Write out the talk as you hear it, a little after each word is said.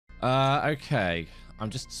Okay. I'm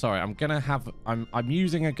just sorry. I'm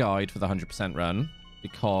using a guide for the 100% run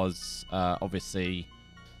because obviously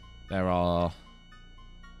there are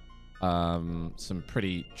some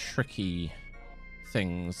pretty tricky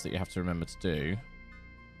things that you have to remember to do.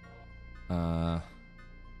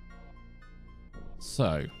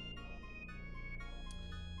 So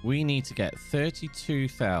we need to get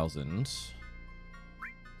 32,000.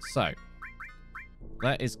 So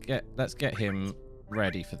let's get him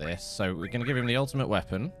ready for this. So we're going to give him the ultimate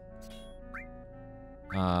weapon.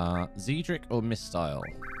 Zedric or Mistile?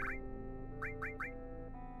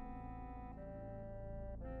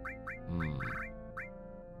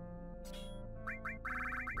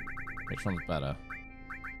 Which one's better?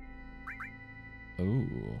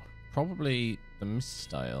 Ooh, probably the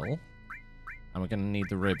Mistile. And we're going to need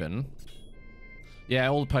the ribbon. Yeah,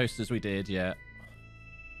 all the posters we did, yeah.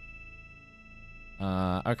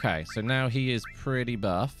 Okay, so now he is pretty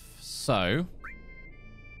buff. So,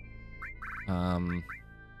 does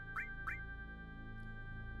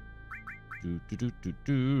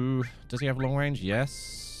he have long range?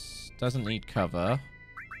 Yes. Doesn't need cover.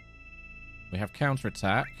 We have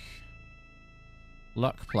counterattack.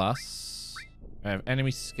 Luck plus. We have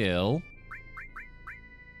enemy skill.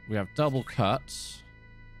 We have double cut.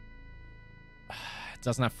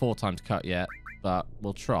 Doesn't have 4 times cut yet, but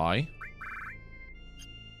we'll try.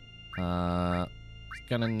 It's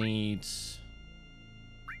gonna need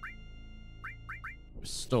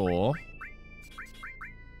restore.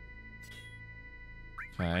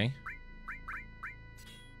 Okay.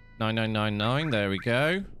 9999, there we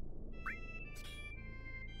go.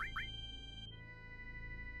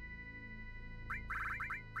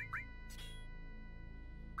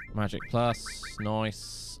 Magic plus,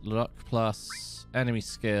 nice. Luck plus, enemy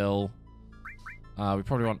skill. We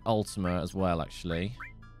probably want ultimate as well, actually.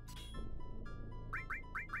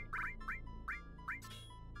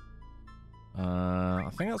 I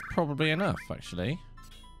think that's probably enough, actually.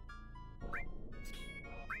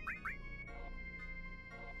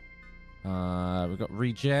 We've got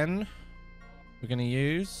regen we're going to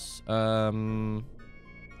use.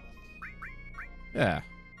 Yeah.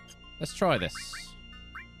 Let's try this.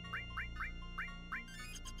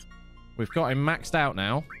 We've got him maxed out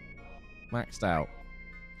now. Maxed out.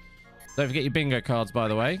 Don't forget your bingo cards, by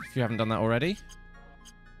the way, if you haven't done that already.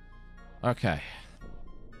 Okay.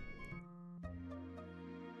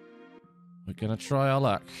 We're going to try our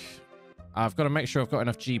luck. I've got to make sure I've got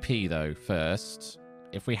enough GP, though, first.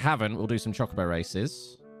 If we haven't, we'll do some Chocobo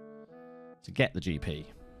races to get the GP.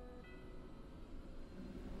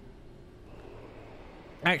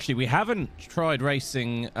 Actually, we haven't tried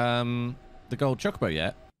racing the gold Chocobo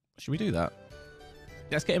yet. Should we do that?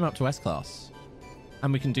 Let's get him up to S-Class.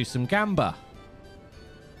 And we can do some Gamba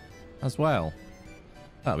as well.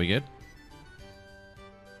 That'll be good.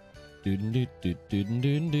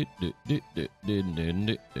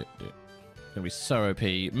 Gonna be so OP.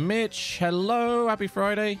 Mitch, hello. Happy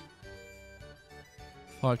Friday.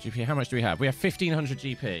 5 GP. How much do we have? We have 1,500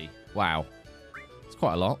 GP. Wow. It's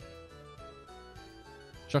quite a lot.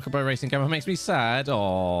 Chocobo Racing Gamma makes me sad.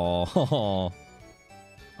 Oh.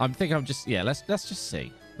 I'm just... Yeah, let's just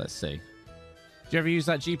see. Let's see. Do you ever use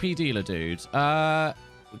that GP dealer, dude? I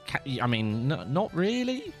mean, not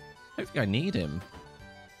really. I don't think I need him.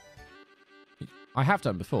 I have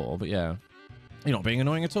done before, but yeah. You're not being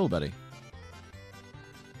annoying at all, buddy.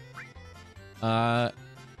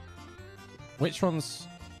 Which one's...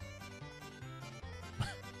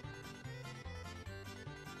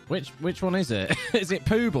 Which one is it? Is it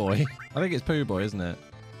Pooh Boy? I think it's Pooh Boy, isn't it?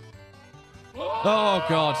 Oh,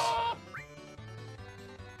 God.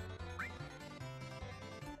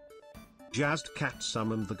 Jazzed Cat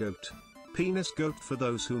summoned the goat. Penis goat for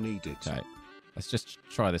those who need it. Okay. Let's just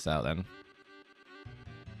try this out then.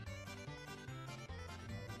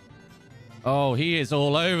 Oh, he is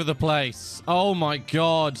all over the place. Oh, my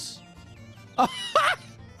God.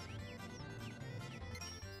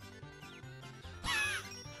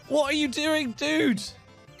 What are you doing, dude?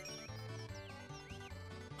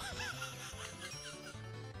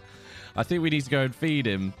 I think we need to go and feed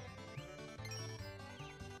him.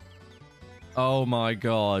 Oh, my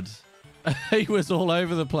God. He was all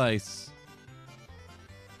over the place.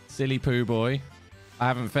 Silly Pooh Boy. I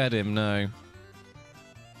haven't fed him, no.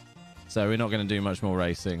 So we're not going to do much more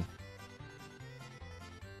racing.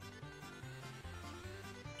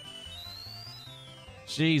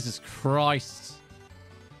 Jesus Christ.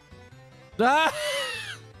 Ah!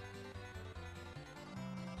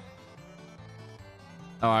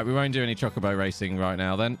 Alright, we won't do any Chocobo racing right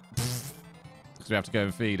now then. Because we have to go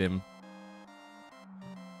and feed him.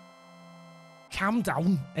 calm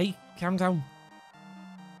down. Hey, calm down.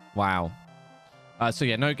 Wow. So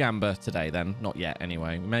yeah, no Gamba today then. Not yet,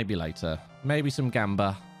 anyway. Maybe later. Maybe some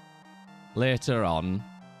Gamba later on.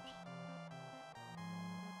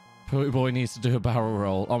 Pooty Boy needs to do a barrel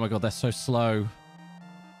roll. Oh my god, they're so slow.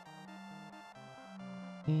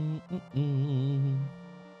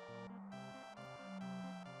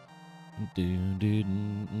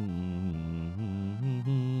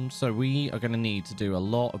 So we are going to need to do a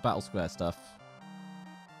lot of Battle Square stuff.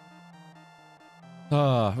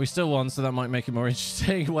 We still won, so that might make it more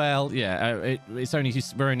interesting. Well, yeah, it's only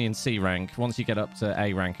we're only in C rank. Once you get up to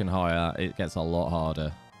A rank and higher, it gets a lot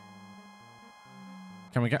harder.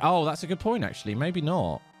 Can we go? Oh, that's a good point, actually. Maybe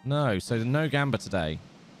not. No, so no Gamba today.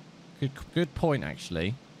 Good point,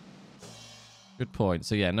 actually. Good point.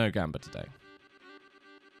 So yeah, no Gamba today.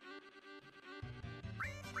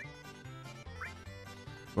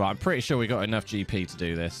 Right, I'm pretty sure we got enough GP to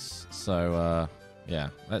do this. So, yeah,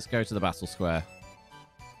 let's go to the Battle Square.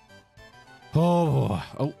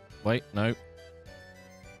 Oh, wait, no.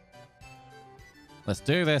 Let's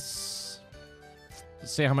do this.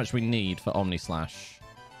 Let's see how much we need for Omni Slash.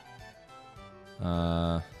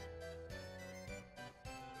 How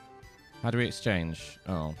do we exchange?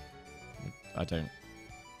 Oh, I don't.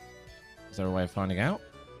 Is there a way of finding out?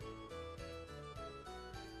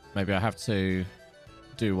 Maybe I have to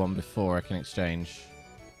do one before I can exchange.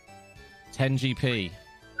 10 GP.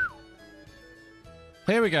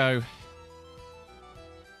 Here we go.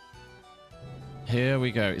 Here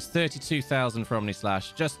we go. It's 32,000 for Omni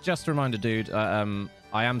Slash. Just a reminder, dude. I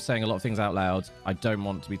am saying a lot of things out loud. I don't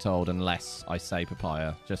want to be told unless I say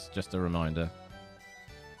papaya. Just a reminder.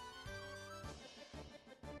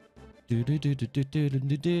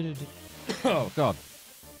 Oh god.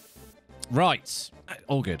 Right.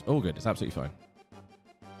 All good. All good. It's absolutely fine.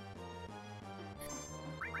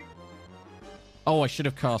 Oh, I should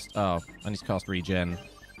have cast... Oh, I need to cast regen.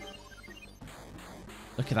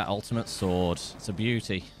 Look at that ultimate sword. It's a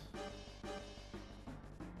beauty.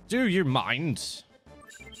 Do you mind?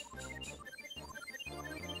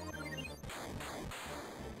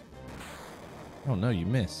 Oh no, you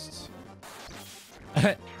missed.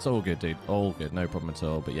 It's all good, dude. All good. No problem at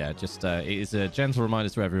all. But yeah, just it is a gentle reminder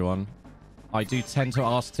to everyone. I do tend to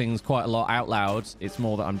ask things quite a lot out loud. It's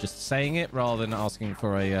more that I'm just saying it rather than asking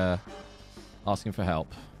for a asking for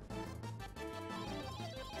help.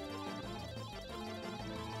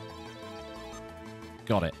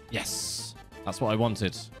 Got it. Yes. That's what I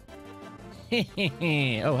wanted.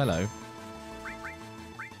 Oh, hello.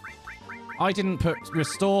 I didn't put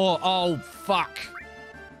restore. Oh, fuck.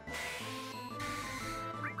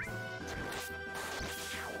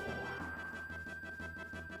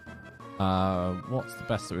 What's the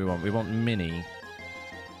best that we want? We want mini.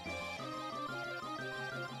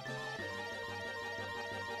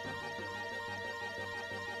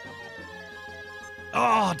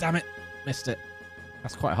 Oh, damn it. Missed it.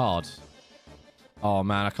 That's quite hard. Oh,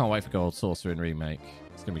 man. I can't wait for Gold Sorcerer in Remake.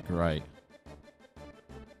 It's going to be great.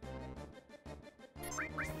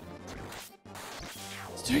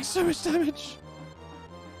 It's doing so much damage.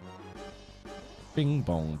 Bing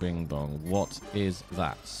bong, bing bong. What is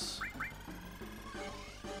that?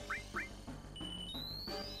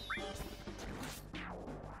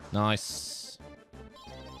 Nice.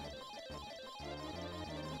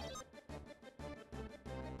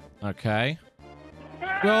 Okay.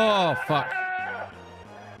 Oh, fuck.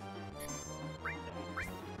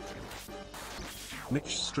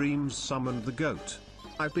 Mitch Streams summoned the goat.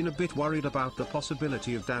 I've been a bit worried about the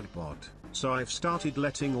possibility of dad bod, so I've started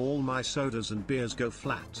letting all my sodas and beers go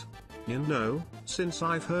flat. You know, since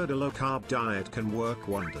I've heard a low-carb diet can work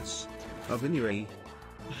wonders. Avenue.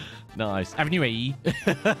 Nice. Avenue E.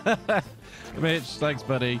 Mitch, thanks,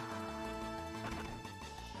 buddy.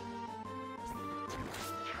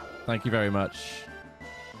 Thank you very much.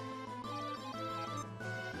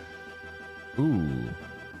 Ooh.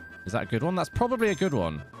 Is that a good one? That's probably a good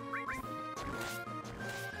one.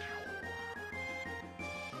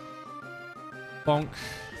 Bonk.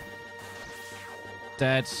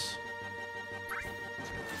 Dead.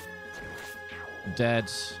 Dead.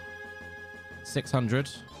 600.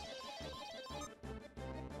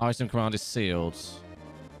 Item command is sealed.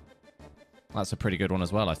 That's a pretty good one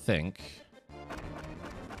as well, I think.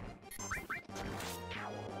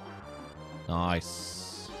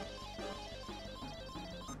 Nice.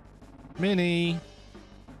 Mini.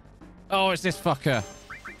 Oh, it's this fucker.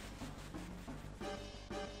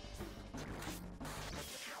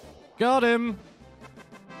 Got him.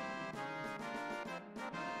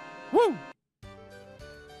 Woo.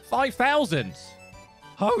 5,000.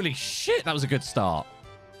 Holy shit, that was a good start.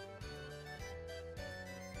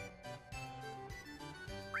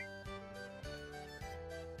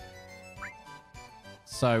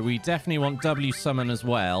 So we definitely want W summon as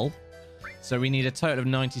well. So we need a total of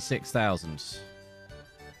 96,000.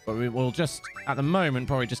 But we will just, at the moment,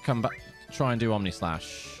 probably just come back, try and do Omni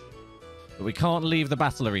Slash. But we can't leave the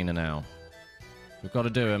battle arena now. We've got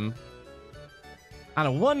to do them. And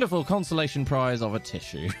a wonderful consolation prize of a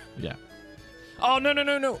tissue. Yeah. Oh, no, no,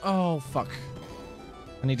 no, no. Oh, fuck.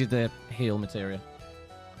 I needed the heal materia.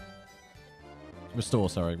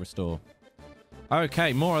 Restore, sorry, restore.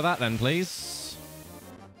 Okay, more of that then, please.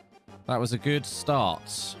 That was a good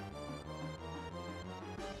start.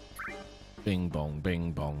 Bing bong,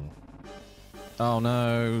 bing bong. Oh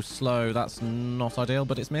no, slow. That's not ideal,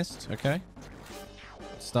 but it's missed. Okay.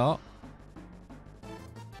 Start.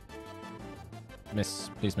 Miss.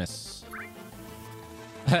 Please miss.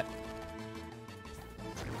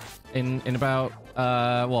 in about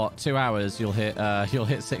what, 2 hours you'll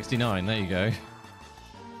hit 69. There you go.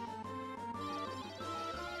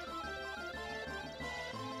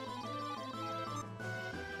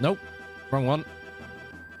 Nope. Wrong one.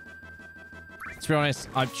 To be honest,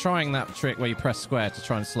 I'm trying that trick where you press square to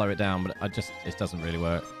try and slow it down, but it doesn't really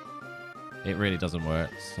work. It really doesn't work,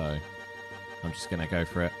 so I'm just going to go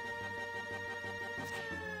for it.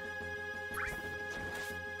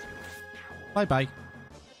 Bye-bye.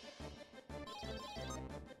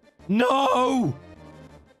 No!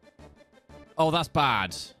 Oh, that's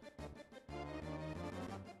bad.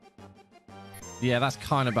 Yeah, that's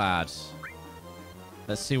kind of bad.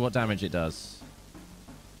 Let's see what damage it does.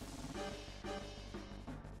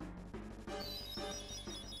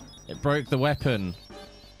 It broke the weapon.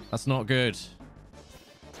 That's not good.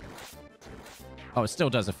 Oh, it still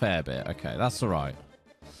does a fair bit. Okay, that's all right.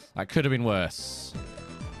 That could have been worse.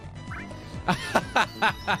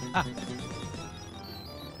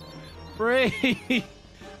 Bree!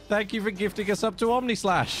 Thank you for gifting us up to Omni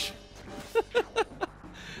Slash.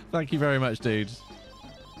 Thank you very much, dude.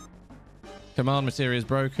 Command materia is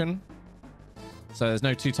broken. So there's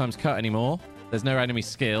no 2 times cut anymore. There's no enemy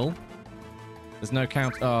skill. There's no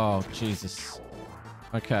count. Oh, Jesus.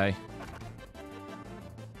 Okay.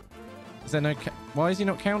 Is there no... Why is he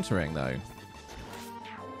not countering, though?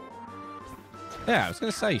 Yeah, I was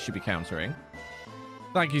going to say he should be countering.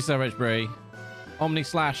 Thank you so much, Bree. Omni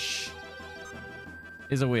Slash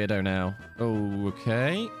is a weirdo now.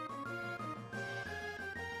 Okay.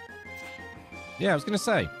 Yeah, I was going to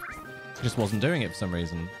say. Just wasn't doing it for some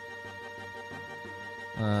reason.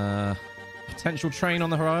 Potential train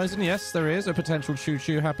on the horizon. Yes, there is a potential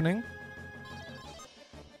choo-choo happening.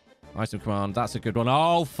 Item command. That's a good one.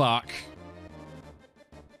 Oh, fuck.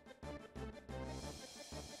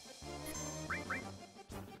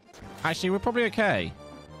 Actually, we're probably okay.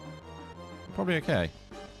 Probably okay.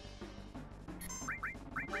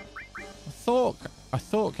 I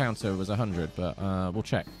thought counter was 100, but we'll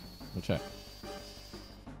check. We'll check.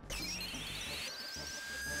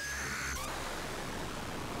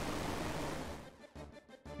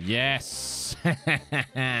 Yes!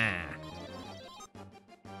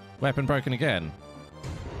 Weapon broken again.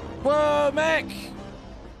 Whoa, mech!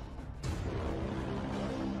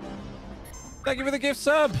 Thank you for the gift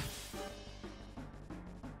sub!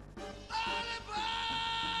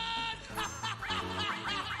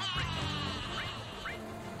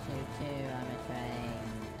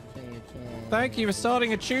 Thank you for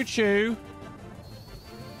starting a choo-choo.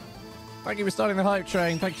 Thank you for starting the hype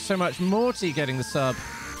train. Thank you so much. Morty getting the sub.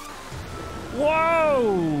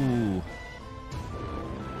 Whoa!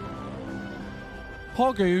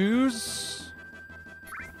 Pogoos.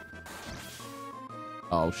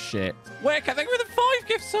 Oh, shit. Where can they go with the 5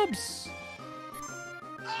 gift subs?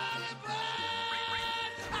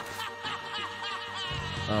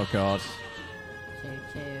 Oh, God.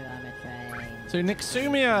 Choo-choo on a train. To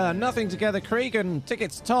Nixumia, Nothing Together, Cregan,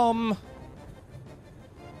 Tickets Tom,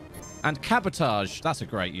 and Cabotage. That's a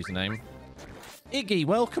great username. Iggy,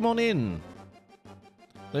 welcome on in.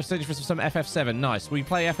 Let's stage for some FF7. Nice. We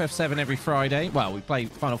play FF7 every Friday. Well, we play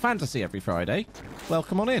Final Fantasy every Friday.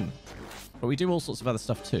 Welcome on in. But we do all sorts of other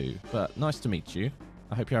stuff too. But nice to meet you.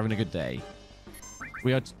 I hope you're having a good day.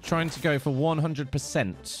 We are trying to go for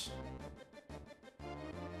 100%.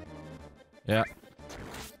 Yeah.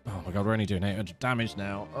 Oh my god, we're only doing 800 damage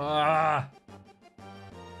now. Ah!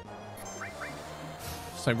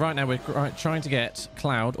 So right now we're trying to get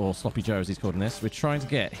Cloud, or Sloppy Joe as he's called in this, we're trying to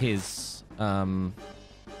get his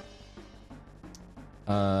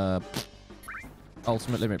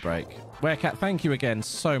ultimate limit break. Werecat, thank you again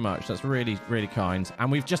so much. That's really, really kind.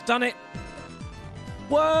 And we've just done it!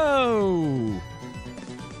 Whoa!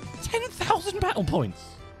 10,000 battle points!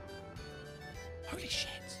 Holy shit.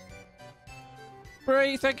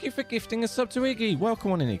 Bray, thank you for gifting a sub to Iggy.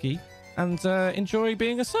 Welcome on in, Iggy. and enjoy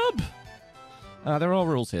being a sub. There are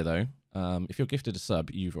rules here, though. If you're gifted a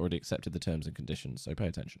sub, you've already accepted the terms and conditions, so pay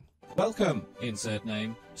attention. Welcome, insert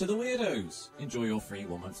name, to the Weirdos. Enjoy your free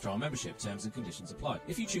 1-month trial membership. Terms and conditions apply.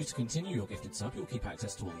 If you choose to continue your gifted sub, you'll keep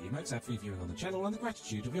access to all the emotes, ad-free viewing on the channel, and the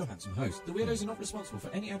gratitude of your handsome host. The Weirdos are not responsible for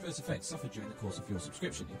any adverse effects suffered during the course of your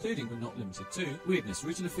subscription, including but not limited to weirdness,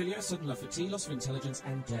 routinophilia, sudden love for tea, loss of intelligence,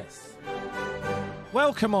 and death.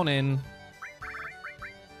 Welcome on in.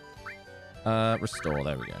 Restore,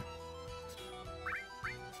 there we go.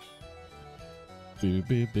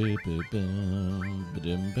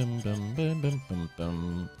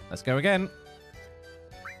 Let's go again.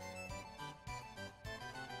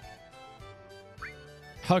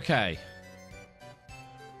 Okay.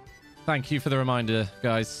 Thank you for the reminder,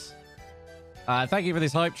 guys. Thank you for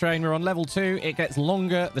this hype train. We're on level 2. It gets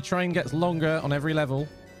longer. The train gets longer on every level.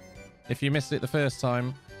 If you missed it the first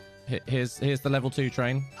time, here's the level 2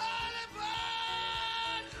 train.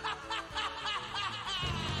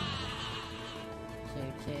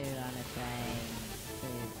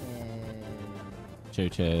 Choo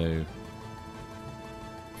choo.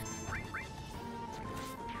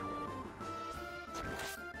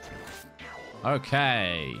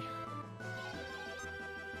 Okay.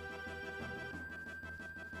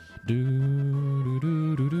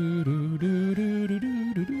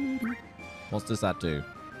 What does that do?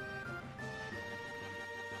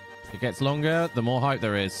 It gets longer, the more hype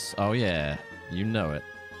there is. Oh yeah, you know it.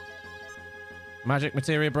 Magic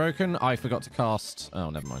materia broken. I forgot to cast. Oh,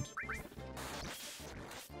 never mind.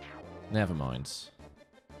 Never mind.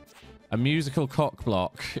 A musical cock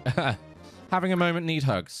block. Having a moment, need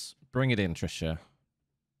hugs. Bring it in, Trisha.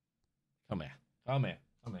 Come here. Come here.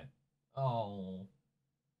 Come here. Oh.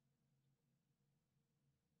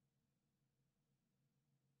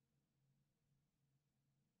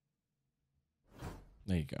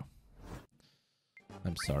 There you go.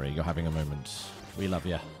 I'm sorry, you're having a moment. We love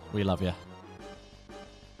you. We love you.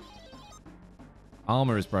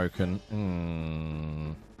 Armor is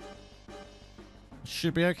broken.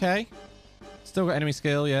 Should be okay. Still got enemy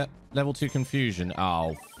skill, yeah. Level 2 confusion.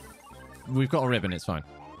 Oh. We've got a ribbon, it's fine.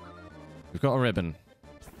 We've got a ribbon.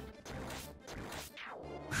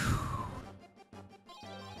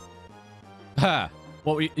 Ha!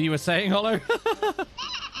 What you were saying, Hollow?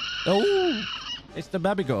 Oh! It's the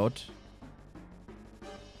baby goat.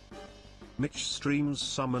 Mitch streams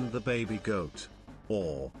summoned the baby goat.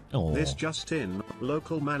 Or, Aww. this just in,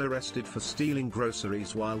 local man arrested for stealing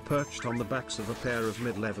groceries while perched on the backs of a pair of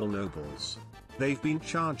mid-level nobles. They've been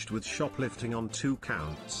charged with shoplifting on 2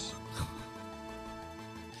 counts.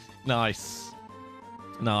 Nice.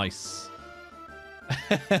 Nice.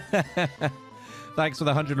 Thanks for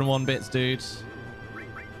the 101 bits, dude.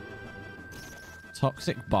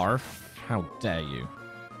 Toxic barf. How dare you.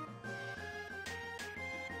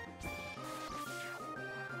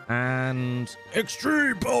 And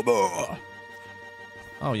extreme power.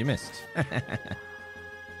 Oh, you missed.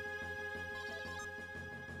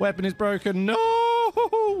 Weapon is broken.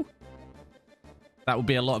 No! That would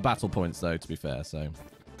be a lot of battle points, though, to be fair, so.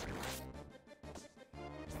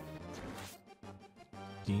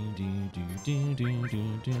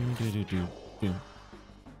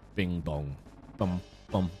 Bing bong. Bum,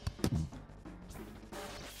 bum, bum.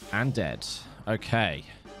 And dead. Okay.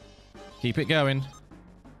 Keep it going.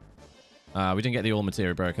 We didn't get the all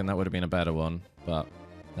materia broken. That would have been a better one, but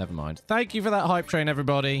never mind. Thank you for that hype train,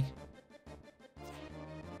 everybody.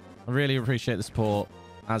 I really appreciate the support,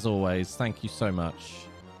 as always. Thank you so much.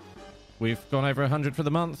 We've gone over 100 for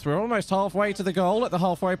the month. We're almost halfway to the goal at the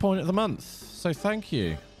halfway point of the month. So thank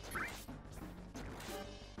you.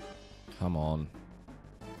 Come on.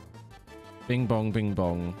 Bing bong, bing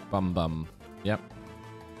bong, bum bum. Yep.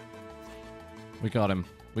 We got him.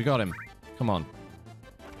 We got him. Come on.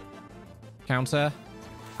 Counter.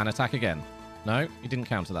 And attack again. No, he didn't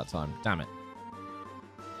counter that time. Damn it.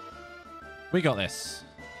 We got this.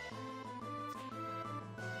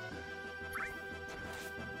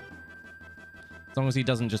 As long as he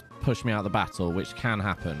doesn't just push me out of the battle, which can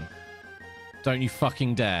happen. Don't you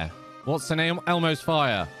fucking dare. What's the name? Elmo's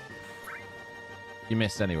fire. You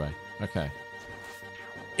missed anyway. Okay.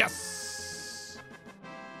 Yes!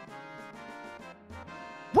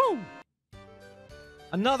 Woo!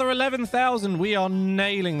 Another 11,000. We are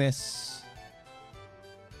nailing this.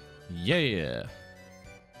 Yeah.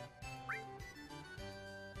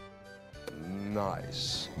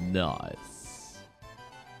 Nice. Nice.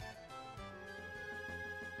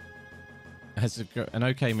 It's an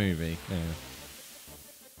okay movie. Yeah.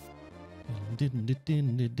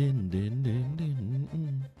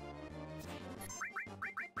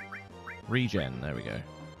 Regen. There we go.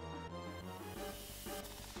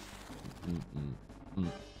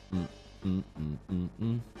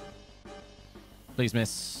 Please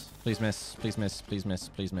miss. Please miss. Please miss. Please miss.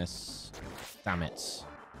 Please miss. Damn it.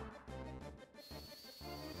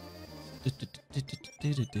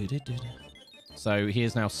 So he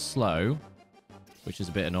is now slow, which is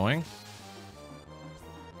a bit annoying.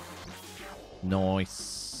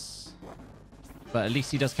 Nice. But at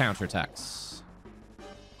least he does counterattacks.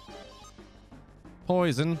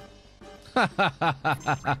 Poison.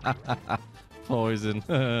 Poison.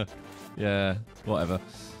 Yeah, whatever.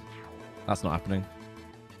 That's not happening.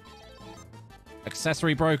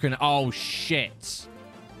 Accessory broken. Oh, shit.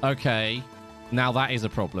 Okay. Now that is a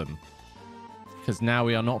problem. Because now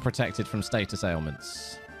we are not protected from status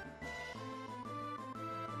ailments.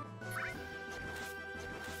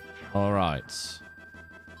 Alright.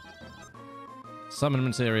 Summon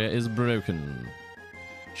materia is broken.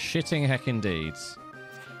 Shitting heck indeed.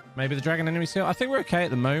 Maybe the dragon enemy seal? I think we're okay at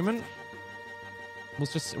the moment. We'll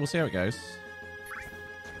see how it goes.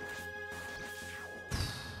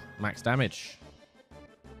 Max damage.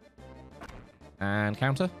 And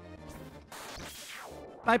counter.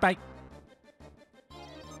 Bye-bye.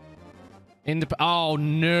 Oh,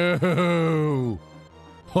 no.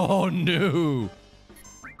 Oh, no.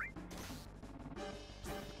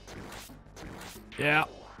 Yeah.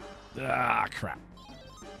 Ah, crap.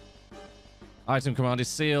 Item command is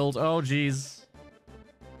sealed. Oh, jeez.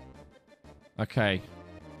 Okay.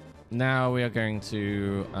 Now we are going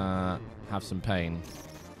to have some pain.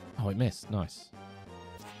 Oh, it missed. Nice.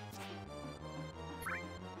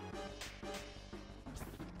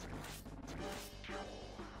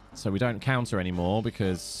 So we don't counter anymore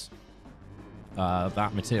because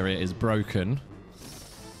that materia is broken.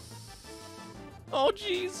 Oh,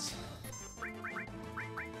 jeez.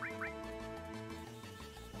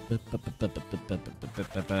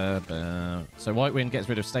 So White Wind gets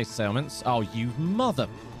rid of status ailments. Oh, you mother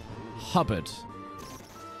Hubbard.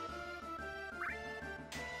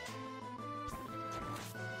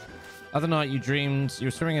 Other night you dreamed you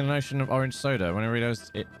were swimming in an ocean of orange soda. When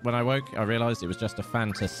I woke, I realized it was just a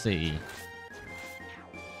fantasy.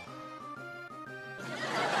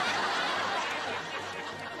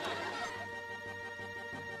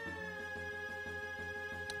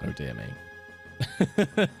 Oh dear me.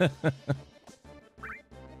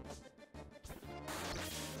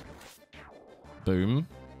 Boom.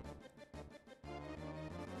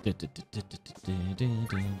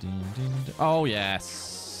 Oh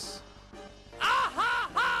yes.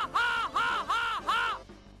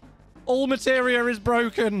 All materia is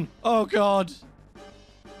broken. Oh god.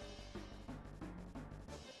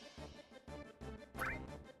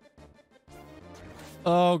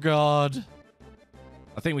 Oh god.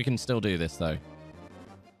 I think we can still do this though.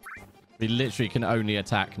 We literally can only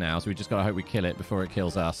attack now, so we just gotta hope we kill it before it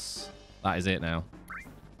kills us. That is it now.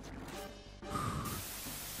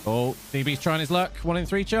 Oh, DB's trying his luck. 1 in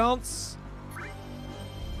 3 chance.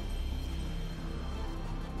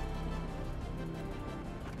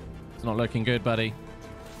 It's not looking good, buddy.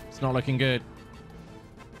 It's not looking good.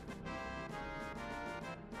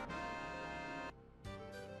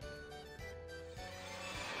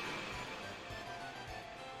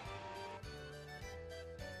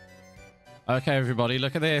 Okay, everybody,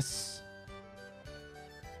 look at this.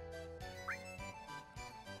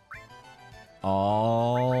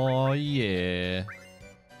 Oh, yeah.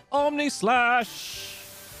 Omni Slash.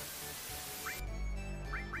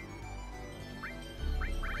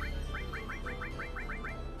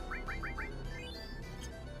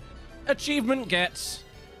 Achievement get.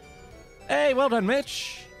 Hey, well done,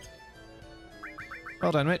 Mitch.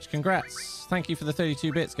 Well done, Mitch. Congrats. Thank you for the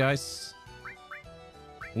 32 bits, guys.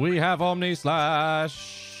 We have Omni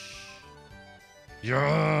Slash.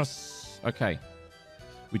 Yes. Okay.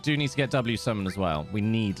 We do need to get W summon as well. We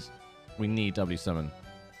need W summon.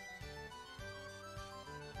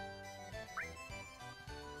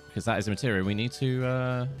 Because that is a material we need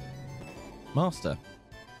to master.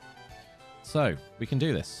 So, we can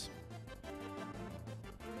do this.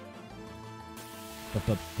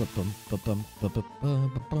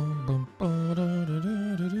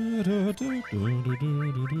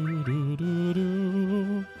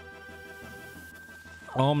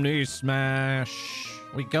 Omni Smash.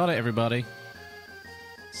 We got it, everybody.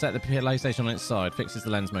 Set the PlayStation on its side. Fixes the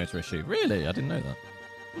lens motor issue. Really? I didn't know that.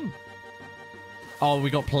 Oh, we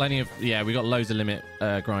got plenty of... Yeah, we got loads of limit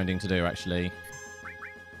grinding to do, actually.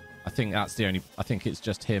 I think that's the only... I think it's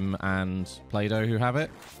just him and Play-Doh who have it.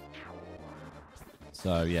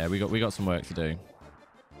 So, yeah, we got some work to do.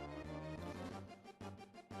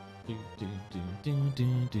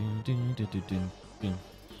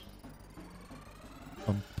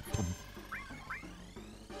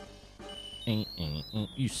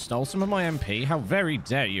 You stole some of my MP? How very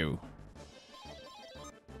dare you?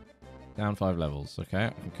 Down 5 levels. Okay, I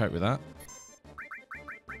can cope with that.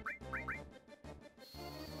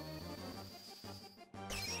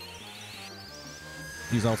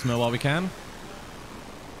 Use Ultimate while we can.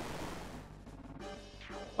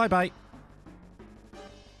 Bye-bye.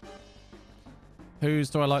 Whose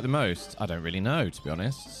do I like the most? I don't really know, to be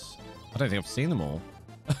honest. I don't think I've seen them all.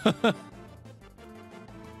 I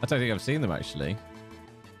don't think I've seen them, actually.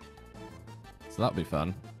 So that'll be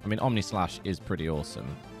fun. I mean, Omni Slash is pretty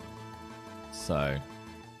awesome. So.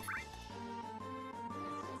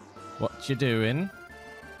 What you doing?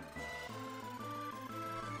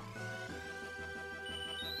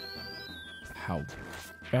 How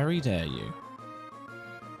very dare you?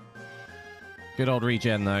 Good old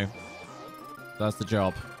regen, though. That's the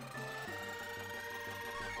job.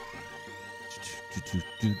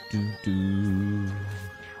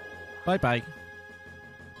 Bye-bye.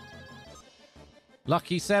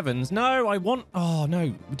 Lucky 7s. No, I want... Oh, no.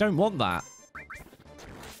 We don't want that.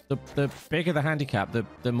 The bigger the handicap,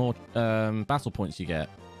 the more battle points you get.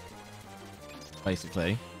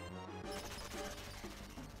 Basically.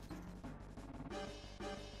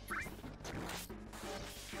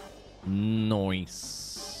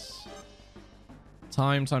 Nice.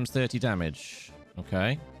 Time times 30 damage.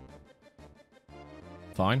 Okay.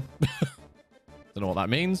 Fine. Don't know what that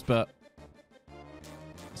means, but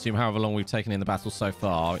assume however long we've taken in the battle so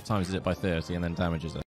far, it times it by 30 and then damages it.